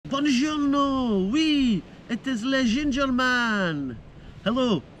Buongiorno! Oui, it is Le Gingerman!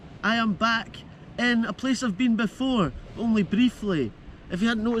 Hello, I am back in a place I've been before, only briefly. If you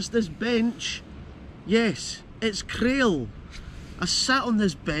hadn't noticed this bench, yes, it's Crail. I sat on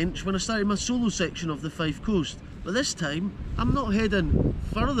this bench when I started my solo section of the Fife Coast, but this time I'm not heading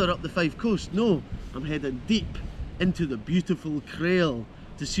further up the Fife Coast, no, I'm heading deep into the beautiful Crail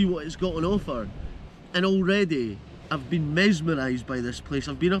to see what it's got on offer. And already I've been mesmerised by this place.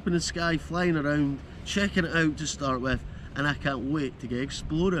 I've been up in the sky, flying around, checking it out to start with, and I can't wait to get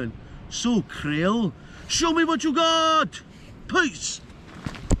exploring. So Crail, show me what you got! Peace!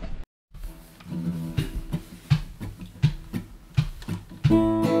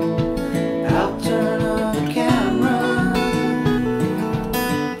 I'll turn on the camera,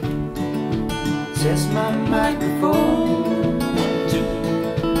 test my microphone,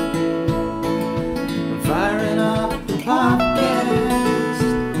 firing up the podcast,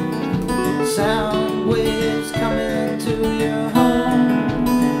 sound waves coming to your home.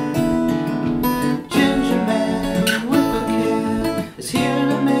 Gingerman with a can is here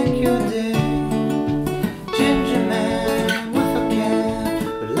to make your day. Gingerman with a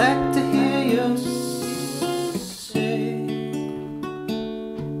can would like to hear you say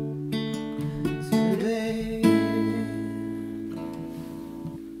today.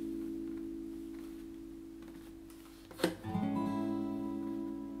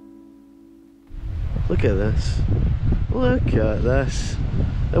 Look at this. Look at this.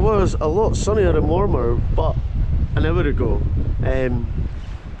 It was a lot sunnier and warmer but an hour ago.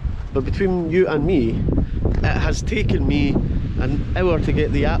 But between you and me, it has taken me an hour to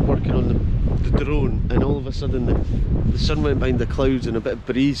get the app working on the drone, and all of a sudden the sun went behind the clouds and a bit of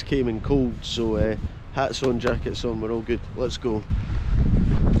breeze came and cold, so hats on, jackets on, we're all good. Let's go.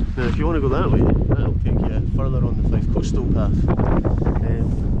 Now if you want to go that way, that'll take you further on the Fife coastal path. There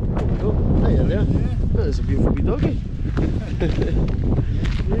we go. Hiya there. That is a beautiful wee doggy.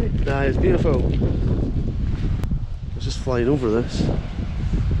 That is beautiful. I was just flying over this.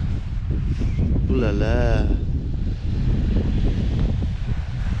 Ooh la la.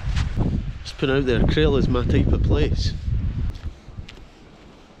 Just putting out there, Crail is my type of place.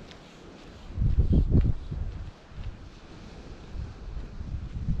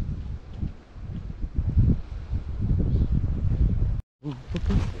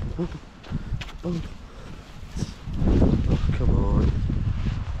 Oh, come on.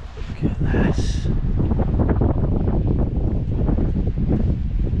 Look at this.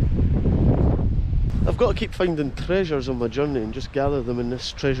 I've got to keep finding treasures on my journey and just gather them in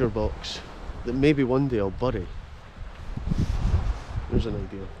this treasure box that maybe one day I'll bury. There's an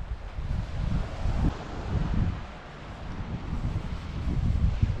idea.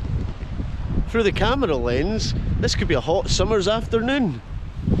 Through the camera lens, this could be a hot summer's afternoon.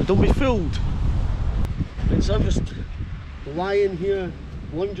 But don't be fooled. And so I'm just lying here,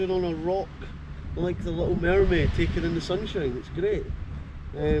 lunging on a rock like the Little Mermaid taking in the sunshine. It's great.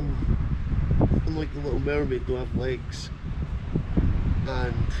 Unlike the Little Mermaid, don't have legs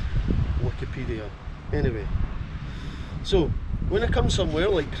and Wikipedia. Anyway, so when I come somewhere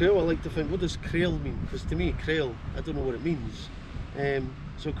like Crail, I like to think, what does Crail mean? Because to me, Crail, I don't know what it means.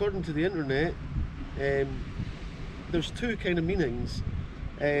 So according to the internet, there's two kind of meanings.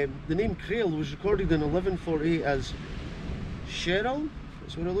 The name Crail was recorded in 1148 as Cheryl,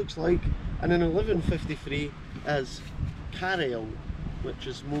 that's what it looks like, and in 1153 as Carail, which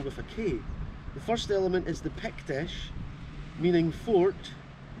is more with a K. The first element is the Pictish, meaning fort,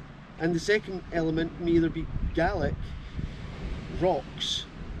 and the second element may either be Gaelic, rocks.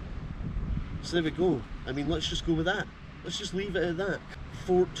 So there we go. I mean, let's just go with that. Let's just leave it at that.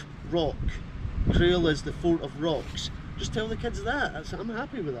 Fort Rock. Crail is the fort of rocks. Just tell the kids that. I'm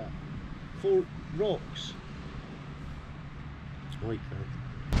happy with that. Fort Rocks. I like that.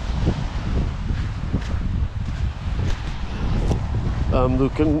 I'm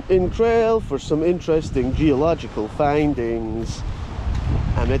looking in Crail for some interesting geological findings.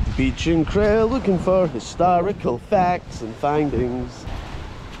 I'm at the beach in Crail looking for historical facts and findings.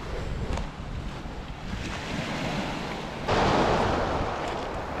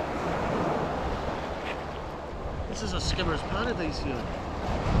 This is a skimmer's paradise here.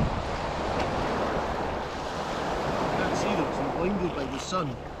 I can't see them because I'm blinded by the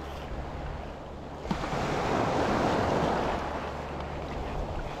sun.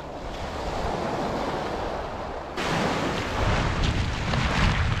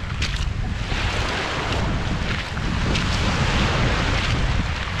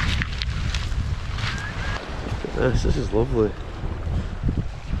 This is lovely.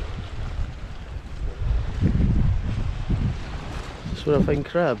 where I find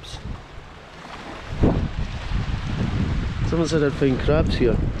crabs. Someone said I'd find crabs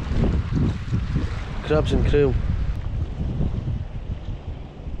here. Crabs and crail.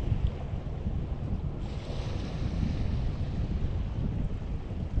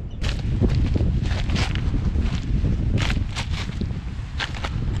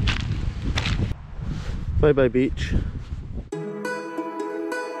 Bye bye beach.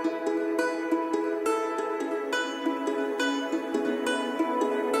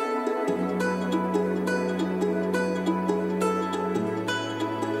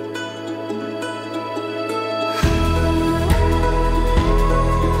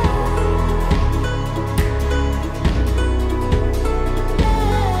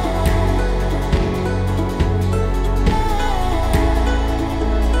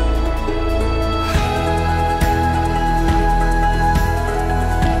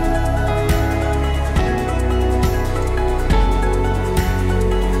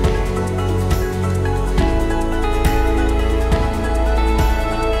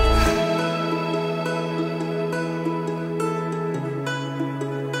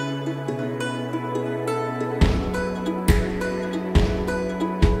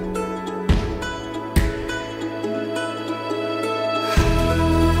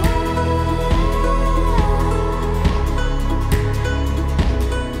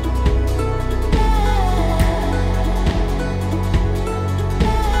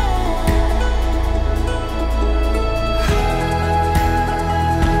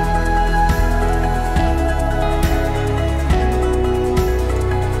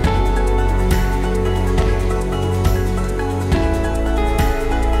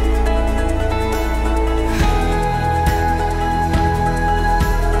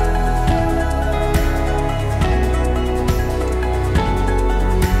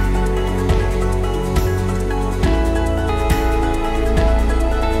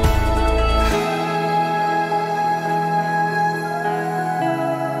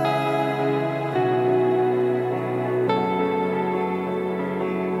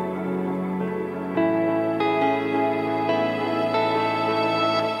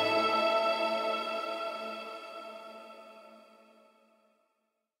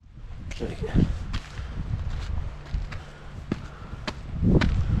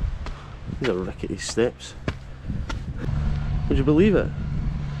 These are rickety steps. Would you believe it?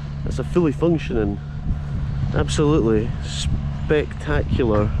 It's a fully functioning, absolutely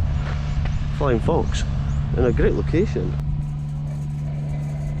spectacular flying fox in a great location.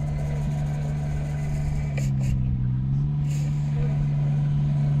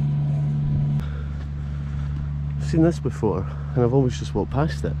 I've seen this before and I've always just walked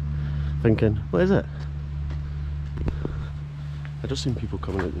past it thinking, what is it? I just seen people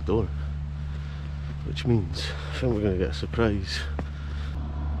coming out the door, which means I think we're going to get a surprise.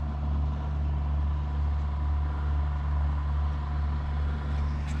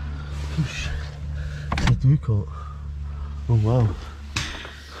 It's a doocots. Oh wow.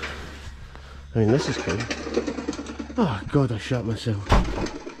 I mean, this is cool. Oh god, I shat myself.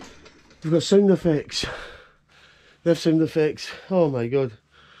 We've got sound effects. They have sound effects. Oh my god.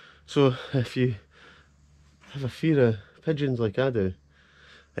 So if you have a fear of pigeons like I do,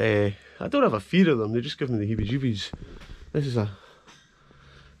 I don't have a fear of them, they just give me the heebie-jeebies. This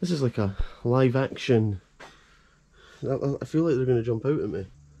is like a live action. I feel like they're going to jump out at me.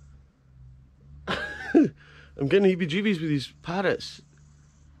 I'm getting heebie-jeebies with these parrots.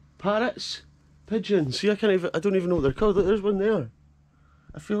 Parrots? Pigeons. See, I don't even know what they're called. Look, there's one there.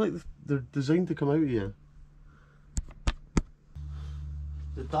 I feel like they're designed to come out here.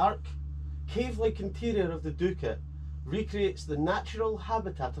 The dark, cave-like interior of the doocots recreates the natural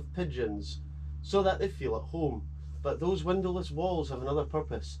habitat of pigeons so that they feel at home. But those windowless walls have another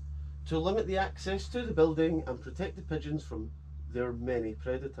purpose: to limit the access to the building and protect the pigeons from their many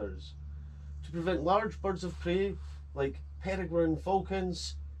predators. To prevent large birds of prey like peregrine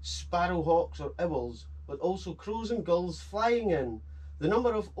falcons, sparrowhawks or owls, but also crows and gulls flying in. The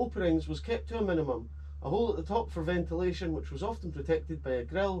number of openings was kept to a minimum, a hole at the top for ventilation, which was often protected by a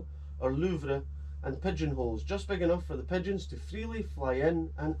grille or louvre, and pigeonholes just big enough for the pigeons to freely fly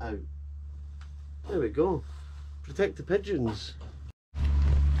in and out. There we go. Protect the pigeons.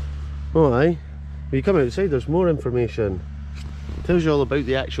 Oh aye. When you come outside there's more information. It tells you all about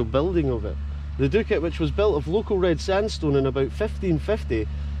the actual building of it. The doocots, which was built of local red sandstone in about 1550,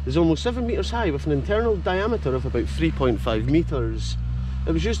 is almost 7 metres high with an internal diameter of about 3.5 metres.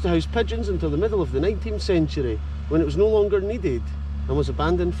 It was used to house pigeons until the middle of the 19th century, when it was no longer needed and was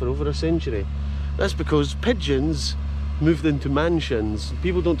abandoned for over a century. That's because pigeons moved into mansions.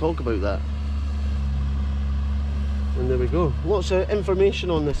 People don't talk about that. And there we go. Lots of information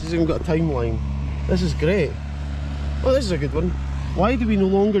on this. It's even got a timeline. This is great. Oh, this is a good one. Why do we no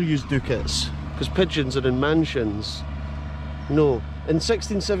longer use doocots? Because pigeons are in mansions. No. In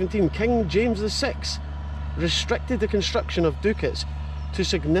 1617, King James VI restricted the construction of doocots to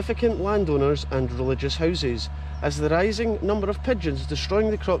significant landowners and religious houses, as the rising number of pigeons destroying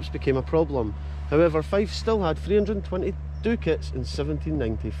the crops became a problem. However, Fife still had 320 doocots in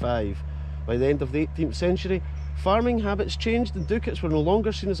 1795. By the end of the 18th century, farming habits changed and doocots were no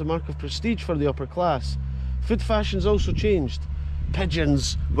longer seen as a mark of prestige for the upper class. Food fashions also changed.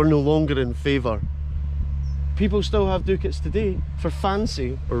 Pigeons were no longer in favour. People still have doocots today for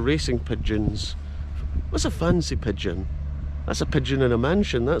fancy or racing pigeons. What's a fancy pigeon? That's a pigeon in a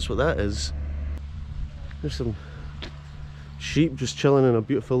mansion, that's what that is. There's some sheep just chilling in a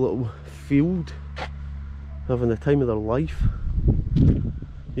beautiful little field, having the time of their life.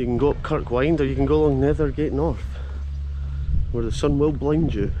 You can go up Kirkwynd or you can go along Nethergate North, where the sun will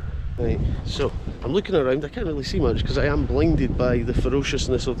blind you. Right, so I'm looking around. I can't really see much because I am blinded by the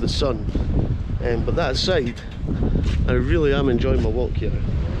ferociousness of the sun. But that aside, I really am enjoying my walk here.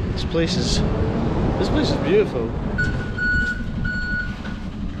 This place is beautiful.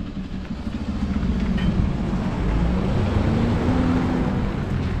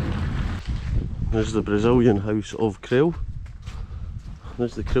 There's the Brazilian house of Crail.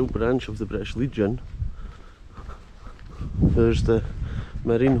 There's the Crail branch of the British Legion. There's the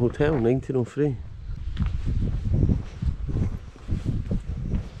Marine Hotel, 1903.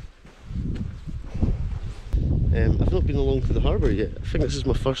 I've not been along to the harbour yet. I think this is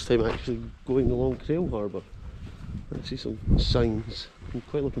my first time actually going along Crail Harbour. I see some signs. I'm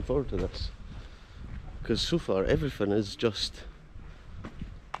quite looking forward to this, because so far everything is just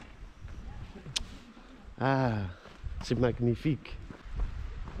c'est magnifique.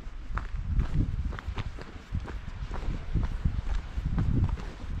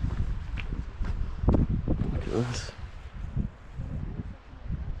 Look at this.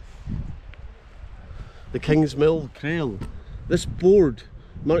 The King's Mill, Crail. This board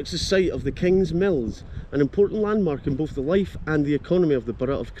marks the site of the King's Mills, an important landmark in both the life and the economy of the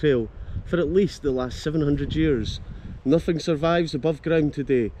borough of Crail for at least the last 700 years. Nothing survives above ground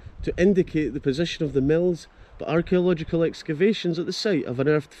today to indicate the position of the mills, but archaeological excavations at the site have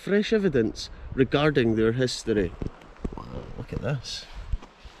unearthed fresh evidence regarding their history. Wow, look at this.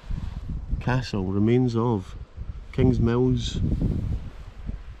 Castle, remains of King's Mills.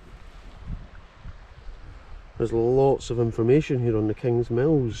 There's lots of information here on the King's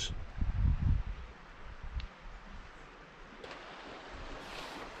Mills.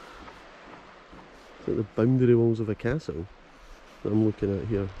 It's like the boundary walls of a castle that I'm looking at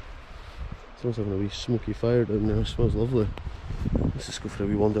here. Someone's having a wee smoky fire down there. It smells lovely. Let's just go for a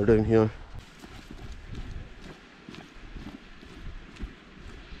wee wander down here.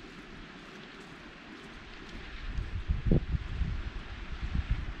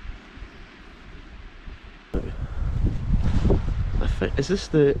 Is this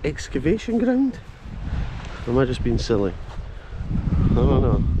the excavation ground? Or am I just being silly? I don't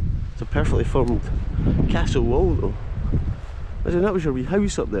know. It's a perfectly formed castle wall though. Imagine that was your wee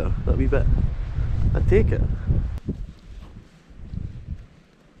house up there, that wee bit. I'd take it.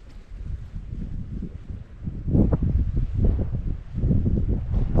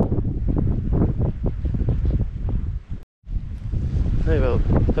 Hey, well,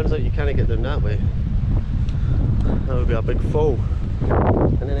 turns out you can't get down that way. That would be a big fall.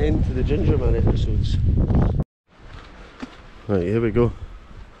 And an end to the Gingerman episodes. Right, here we go.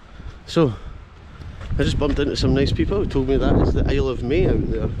 So, I just bumped into some nice people who told me that is the Isle of May out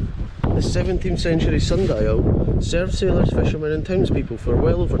there. The 17th century sundial served sailors, fishermen and townspeople for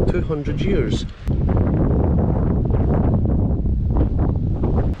well over 200 years.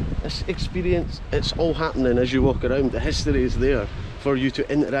 This experience, it's all happening as you walk around. The history is there for you to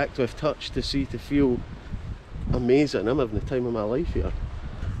interact with, touch, to see, to feel. Amazing. I'm having the time of my life here.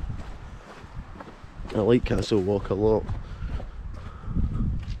 I like Castle Walk a lot.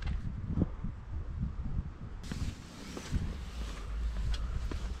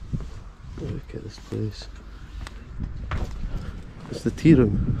 Look at this place. It's the tea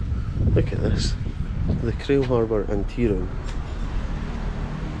room. Look at this. The Crail Harbour and tea room.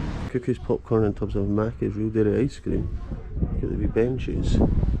 Cookies, popcorn and tubs of Mackey's real dairy ice cream. Look at the wee benches.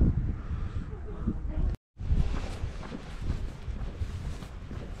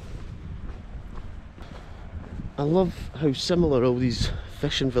 I love how similar all these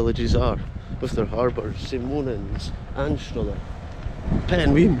fishing villages are with their harbours. St Monans, Anstruther,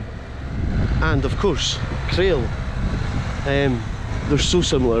 Penweem, and of course Crail. they're so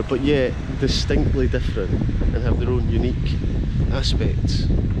similar but yet distinctly different and have their own unique aspects.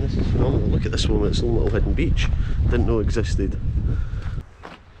 And this is phenomenal. Look at this one with its own little hidden beach. Didn't know existed.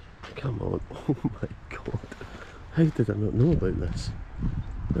 Come on, oh my god. How did I not know about this?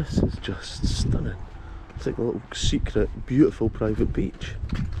 This is just stunning. It's like a little secret, beautiful private beach.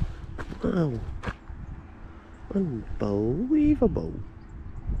 Wow. Unbelievable.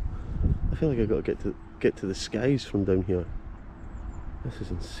 I feel like I've got to get to the skies from down here. This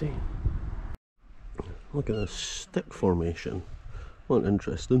is insane. Look at this stick formation. What an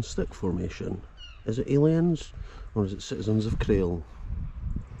interesting stick formation. Is it aliens or is it citizens of Crail?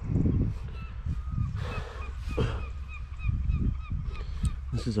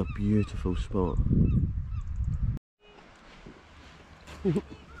 This is a beautiful spot.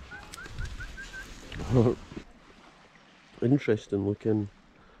 Interesting looking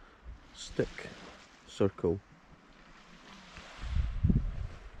stick circle.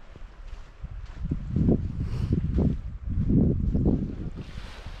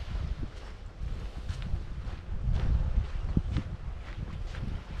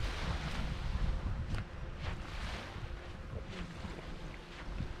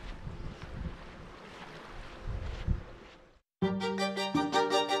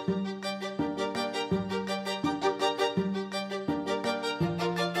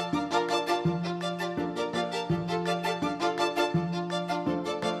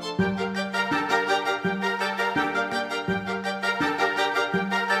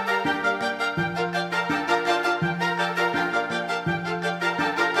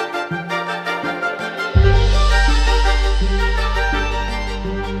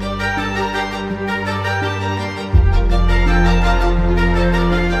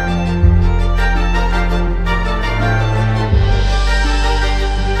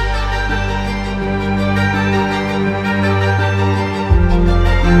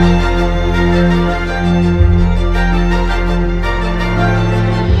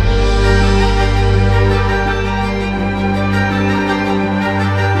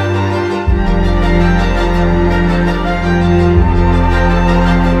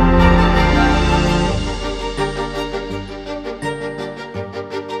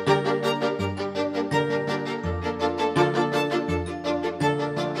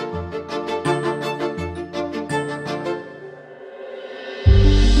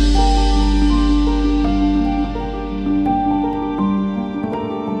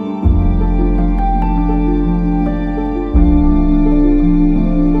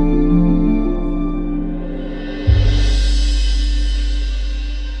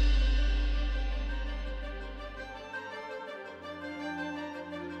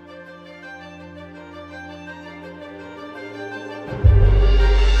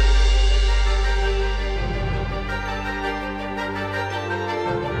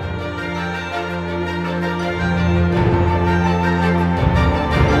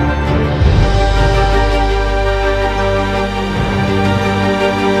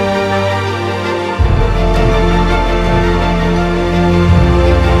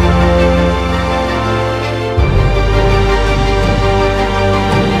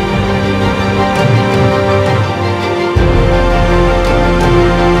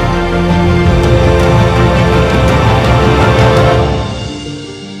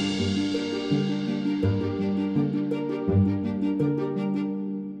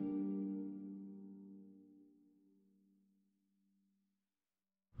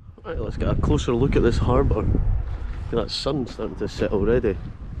 Right, let's get a closer look at this harbour. Look at that sun starting to set already.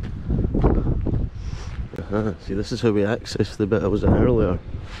 See, this is how we access the bit I was at earlier.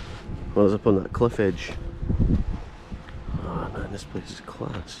 I was up on that cliff edge. Oh man, this place is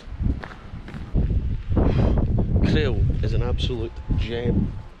class. Crail is an absolute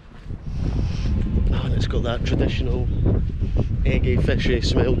gem. Oh, and it's got that traditional eggy, fishy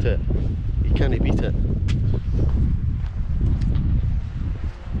smell to it. You can't beat it.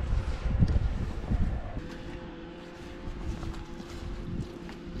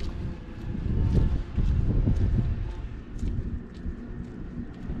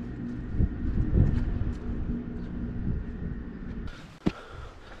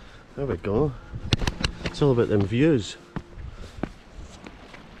 There we go. It's all about them views.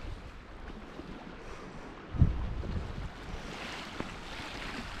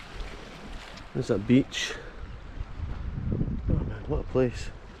 There's that beach. Oh man, what a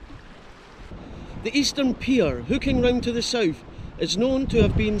place. The eastern pier, hooking round to the south, is known to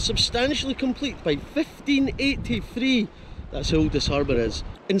have been substantially complete by 1583. That's how old this harbour is.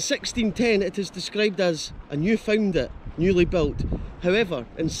 In 1610 it is described as a new found it, newly built. However,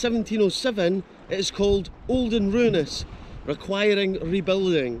 in 1707 it is called old and ruinous, requiring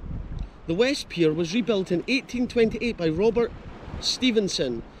rebuilding. The West Pier was rebuilt in 1828 by Robert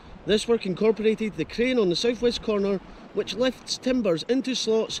Stephenson. This work incorporated the crane on the southwest corner, which lifts timbers into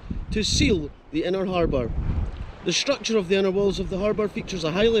slots to seal the inner harbour. The structure of the inner walls of the harbour features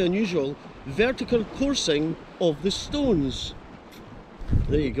a highly unusual vertical coursing of the stones.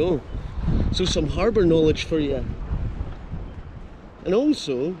 There you go. So some harbour knowledge for you. And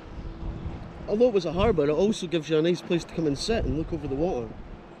also, although it was a harbour, it also gives you a nice place to come and sit and look over the water,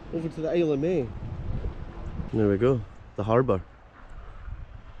 over to the Isle of May. There we go, the harbour.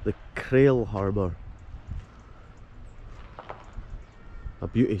 The Crail harbour. A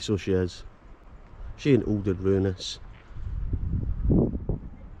beauty, so she is. She ain't old and ruinous.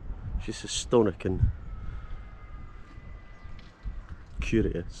 She's historic and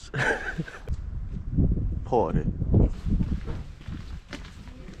curious. Pottery.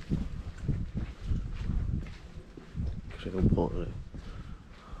 Crail pottery.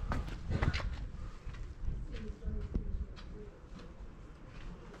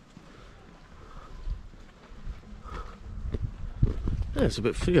 Yeah, it's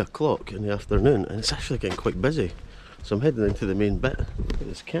about 3 o'clock in the afternoon and it's actually getting quite busy. So I'm heading into the main bit. Look at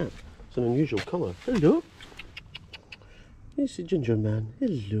this cat. It's an unusual colour. Hello. It's a Gingerman.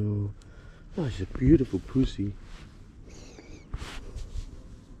 Hello. Oh, she's a beautiful pussy.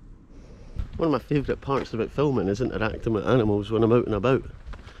 One of my favourite parts about filming is interacting with animals when I'm out and about.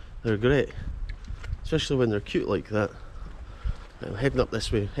 They're great. Especially when they're cute like that. I'm heading up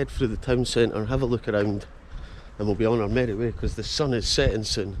this way, head through the town centre, have a look around, and we'll be on our merry way because the sun is setting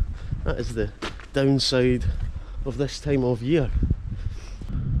soon. That is the downside of this time of year.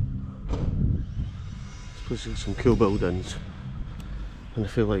 This place has some cool buildings, and I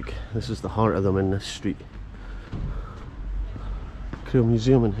feel like this is the heart of them in this street. Crail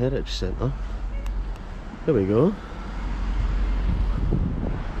Museum and Heritage Centre. There we go.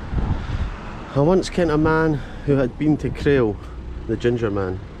 I once kent a man who had been to Crail, the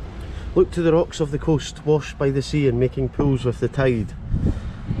Gingerman. Look to the rocks of the coast, washed by the sea and making pools with the tide.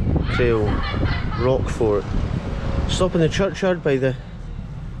 Crail Rock Fort. Stop in the churchyard by the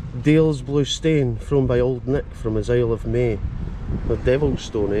Dale's blue stain thrown by old Nick from his Isle of May. The Devil's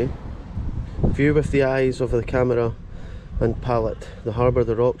Stone, eh? View with the eyes of the camera and palette, the harbour,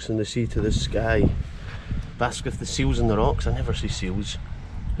 the rocks and the sea to the sky. Bask with the seals in the rocks. I never see seals.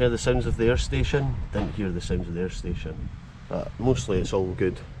 Hear the sounds of the air station. Didn't hear the sounds of the air station. But mostly it's all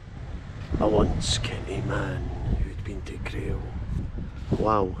good. I once kent a man who'd been to Crail.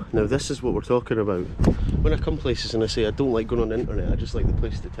 Wow, now this is what we're talking about. When I come places and I say I don't like going on the internet, I just like the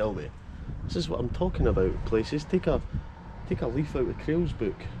place to tell me. This is what I'm talking about, places. Take a leaf out of Crail's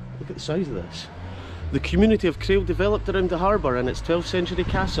book. Look at the size of this. The community of Crail developed around the harbour and its 12th century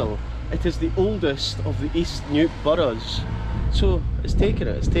castle. It is the oldest of the East Newt boroughs. So it's taken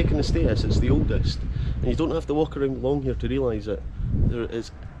the status, it's the oldest. And you don't have to walk around long here to realise it. There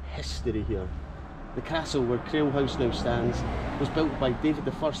is history here. The castle where Crail House now stands was built by David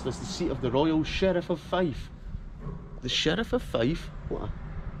I as the seat of the Royal Sheriff of Fife. The Sheriff of Fife?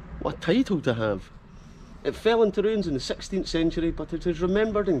 What a title to have. It fell into ruins in the 16th century, but it is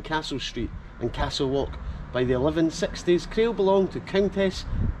remembered in Castle Street and Castle Walk. By the 1160s, Crail belonged to Countess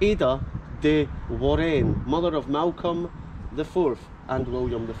Ada de Warenne, mother of Malcolm IV and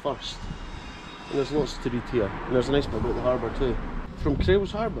William I. And there's lots to read here, and there's a nice bit about the harbour too. From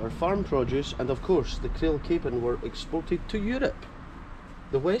Crail's harbour, farm produce and of course the Crail capon were exported to Europe.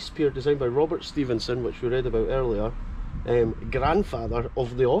 The West Pier, designed by Robert Stephenson, which we read about earlier, grandfather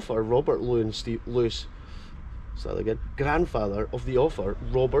of the author Robert Louis grandfather of the author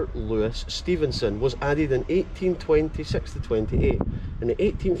Robert Louis Stevenson, was added in 1826 to 28. In the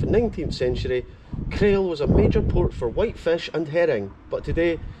 18th and 19th century, Crail was a major port for whitefish and herring, but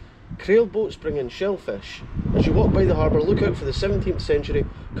today Crail boats bring in shellfish. As you walk by the harbour, look out for the 17th century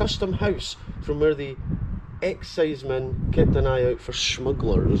custom house from where the excisemen kept an eye out for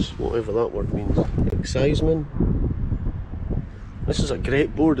smugglers, whatever that word means. Excisemen? This is a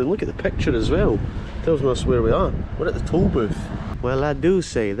great board, and look at the picture as well. Tells us where we are. We're at the toll booth. Well, I do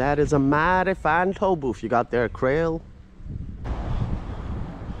say that is a mighty fine toll booth you got there, Crail.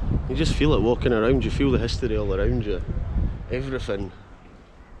 You just feel it walking around. You feel the history all around you. Everything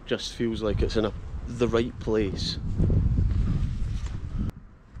just feels like it's in the right place.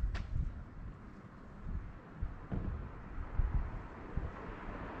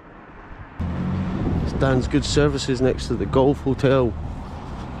 Dan's Good Services next to the Golf Hotel.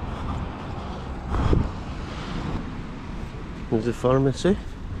 There's the pharmacy.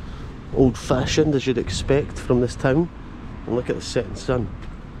 Old fashioned as you'd expect from this town. And look at the setting sun.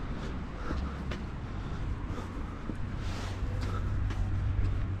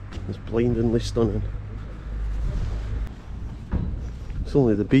 blindingly stunning. It's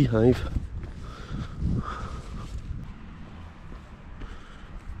only the beehive.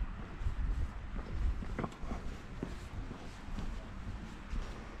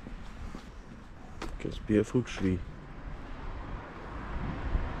 Look at this beautiful tree.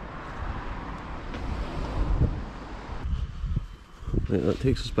 Right, that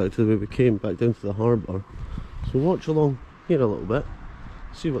takes us back to the way we came, back down to the harbour. So watch along here a little bit,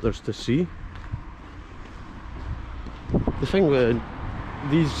 see what there's to see. The thing with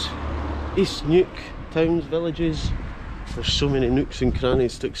these East Nuke towns, villages, there's so many nooks and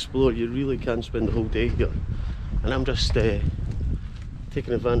crannies to explore, you really can spend the whole day here. And I'm just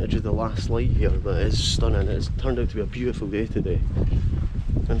taking advantage of the last light here, but it is stunning. It's turned out to be a beautiful day today.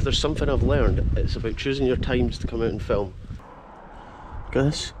 And if there's something I've learned, it's about choosing your times to come out and film. Look at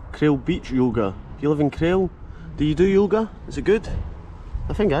this, Crail beach yoga. If you live in Crail, do you do yoga? Is it good?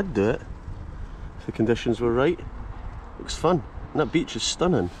 I think I'd do it, if the conditions were right. Looks fun, and that beach is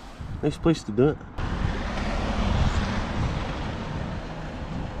stunning. Nice place to do it.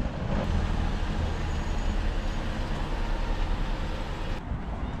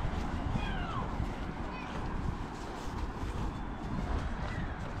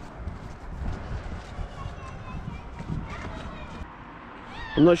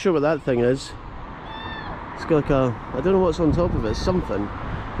 I'm not sure what that thing is. It's got like a, I don't know what's on top of it, it's something.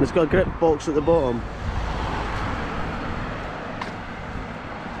 And it's got a grip box at the bottom.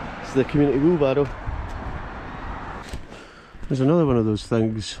 It's the community wheelbarrow. There's another one of those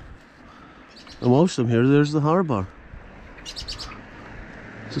things. And whilst I'm here, there's the harbour. It's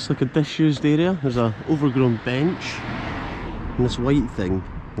just like a disused area. There's a overgrown bench. And this white thing,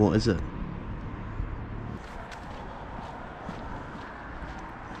 what is it?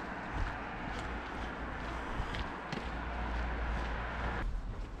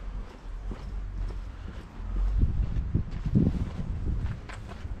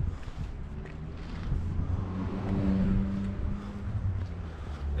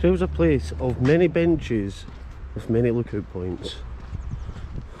 Crail's a place of many benches with many lookout points.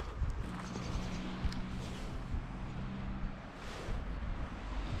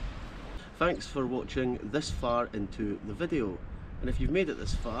 Thanks for watching this far into the video, and if you've made it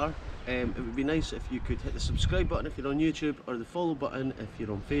this far, it would be nice if you could hit the subscribe button if you're on YouTube, or the follow button if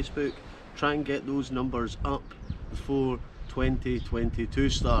you're on Facebook. Try and get those numbers up before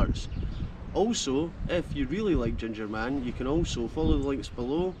 2022 starts. Also, if you really like Gingerman, you can also follow the links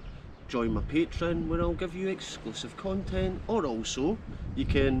below, join my Patreon where I'll give you exclusive content, or also you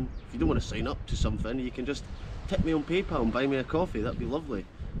can, if you don't want to sign up to something, you can just tip me on PayPal and buy me a coffee. That'd be lovely,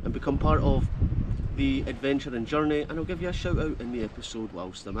 and become part of the adventure and journey, and I'll give you a shout out in the episode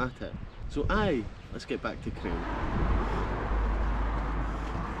whilst I'm at it. So let's get back to Crail.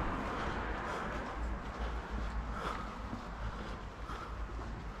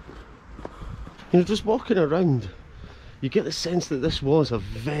 You know, just walking around, you get the sense that this was a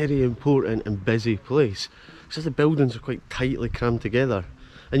very important and busy place, because the buildings are quite tightly crammed together,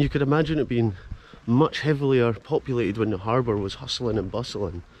 and you could imagine it being much heavier populated when the harbour was hustling and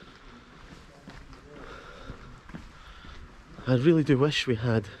bustling. I really do wish we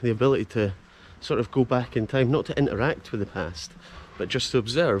had the ability to sort of go back in time, not to interact with the past, but just to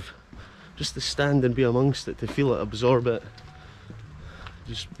observe, just to stand and be amongst it, to feel it, absorb it,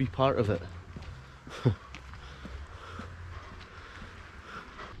 just be part of it.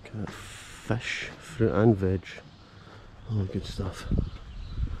 Got fish, fruit and veg, all good stuff.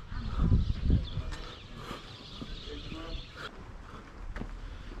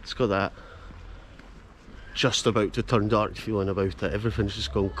 It's got that just about to turn dark feeling about it. Everything's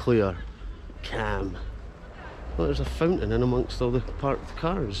just gone clear, calm. Well, there's a fountain in amongst all the parked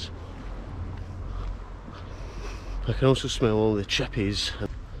cars. I can also smell all the chippies.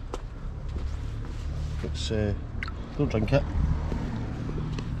 Let's go drink it.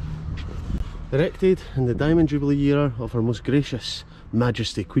 Erected in the Diamond Jubilee year of Her Most Gracious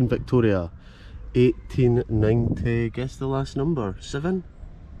Majesty Queen Victoria, 1890. Guess the last number, 7?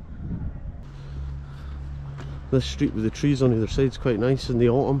 This street with the trees on either side is quite nice in the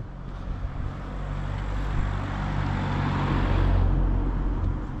autumn.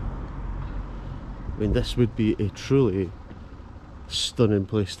 I mean, this would be a truly stunning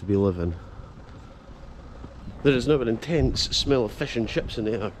place to be living. There is now an intense smell of fish and chips in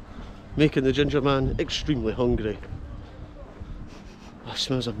the air, making the Gingerman extremely hungry. Oh, it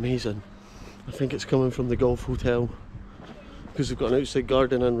smells amazing. I think it's coming from the golf hotel, because they've got an outside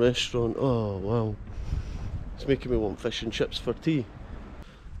garden and restaurant. Oh wow, it's making me want fish and chips for tea.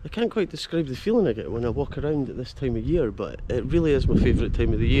 I can't quite describe the feeling I get when I walk around at this time of year, but it really is my favourite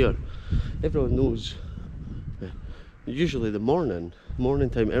time of the year. Everyone knows, usually the morning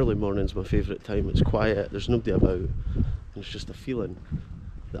time, early morning's my favourite time. It's quiet, there's nobody about, and it's just a feeling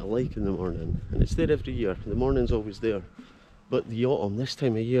that I like in the morning, and it's there every year. The morning's always there, but the autumn, this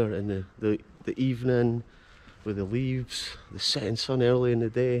time of year, and the evening with the leaves, the setting sun early in the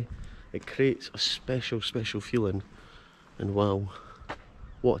day, it creates a special feeling. And wow,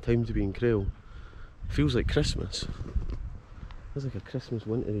 what a time to be in Crail. Feels like Christmas. There's like a Christmas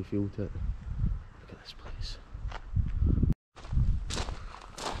wintry feel to it. Look at this place.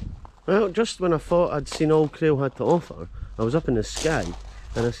 Well, just when I thought I'd seen all Crail had to offer, I was up in the sky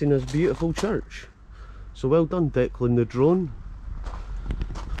and I seen this beautiful church. So well done, Declan the drone.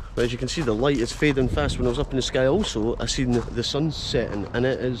 But as you can see, the light is fading fast. When I was up in the sky also, I seen the sun setting, and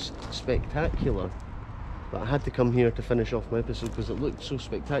it is spectacular. But I had to come here to finish off my episode because it looked so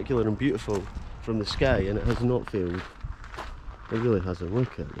spectacular and beautiful from the sky, and it has not failed. It really hasn't.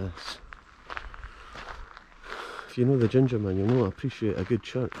 Look at this. If you know the Gingerman, you'll know I appreciate a good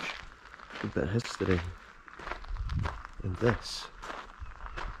church, a good bit of history. And this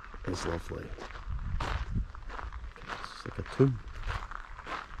is lovely. It's like a tomb.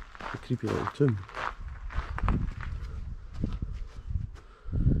 A creepy little tomb.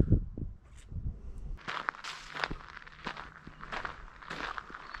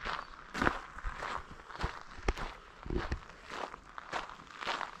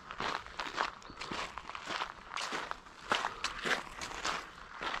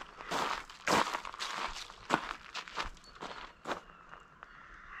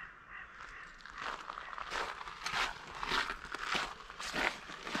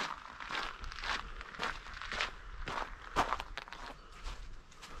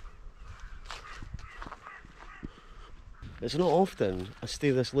 It's not often I stay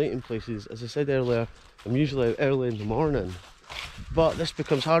this late in places. As I said earlier, I'm usually out early in the morning, but this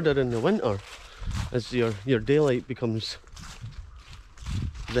becomes harder in the winter as your daylight becomes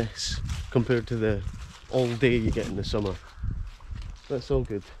this compared to the all day you get in the summer. That's all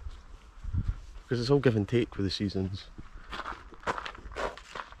good, because it's all give and take with the seasons.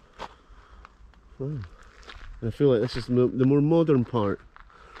 Wow. And I feel like this is the more modern part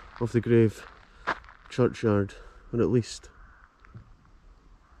of the grave churchyard, or at least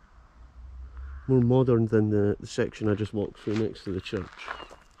more modern than the section I just walked through next to the church.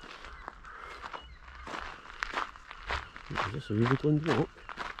 Is this a woodland walk?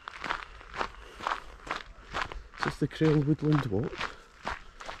 Is this the Crail woodland walk?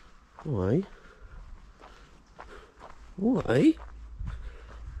 Why? Why?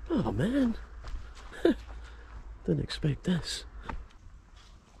 Oh man! Didn't expect this.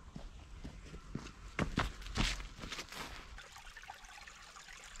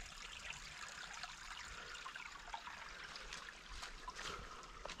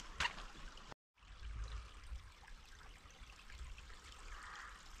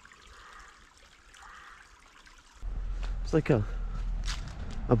 It's like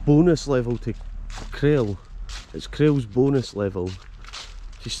a bonus level to Crail. It's Crail's bonus level.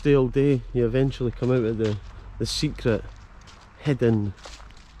 If you stay all day, you eventually come out of the secret, hidden,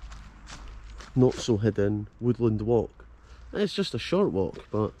 not so hidden woodland walk. And it's just a short walk,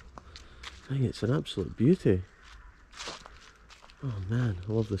 but I think it's an absolute beauty. Oh man,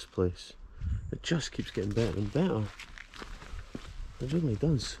 I love this place. It just keeps getting better and better. It really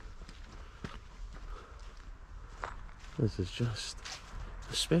does. This is just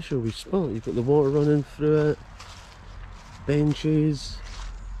a special wee spot. You've got the water running through it, benches,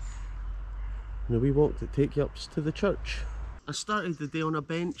 and a wee walk that takes you up to the church. I started the day on a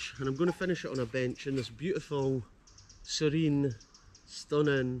bench, and I'm going to finish it on a bench in this beautiful, serene,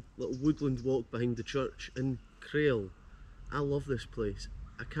 stunning little woodland walk behind the church in Crail. I love this place.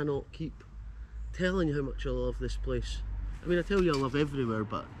 I cannot keep telling you how much I love this place. I mean, I tell you I love everywhere,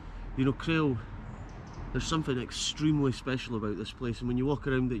 but you know, Crail, there's something extremely special about this place, and when you walk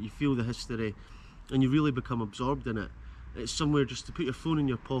around it you feel the history and you really become absorbed in it. It's somewhere just to put your phone in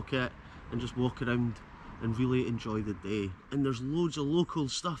your pocket and just walk around and really enjoy the day. And there's loads of local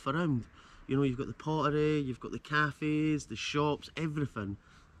stuff around. You know, you've got the pottery, you've got the cafes, the shops, everything.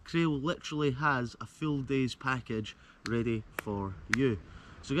 Crail literally has a full day's package ready for you.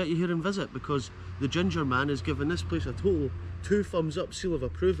 So get you here and visit, because the Gingerman has given this place a total 2 thumbs up seal of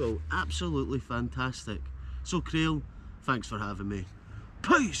approval. Absolutely fantastic. So Crail, thanks for having me.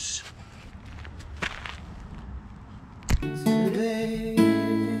 Peace! Today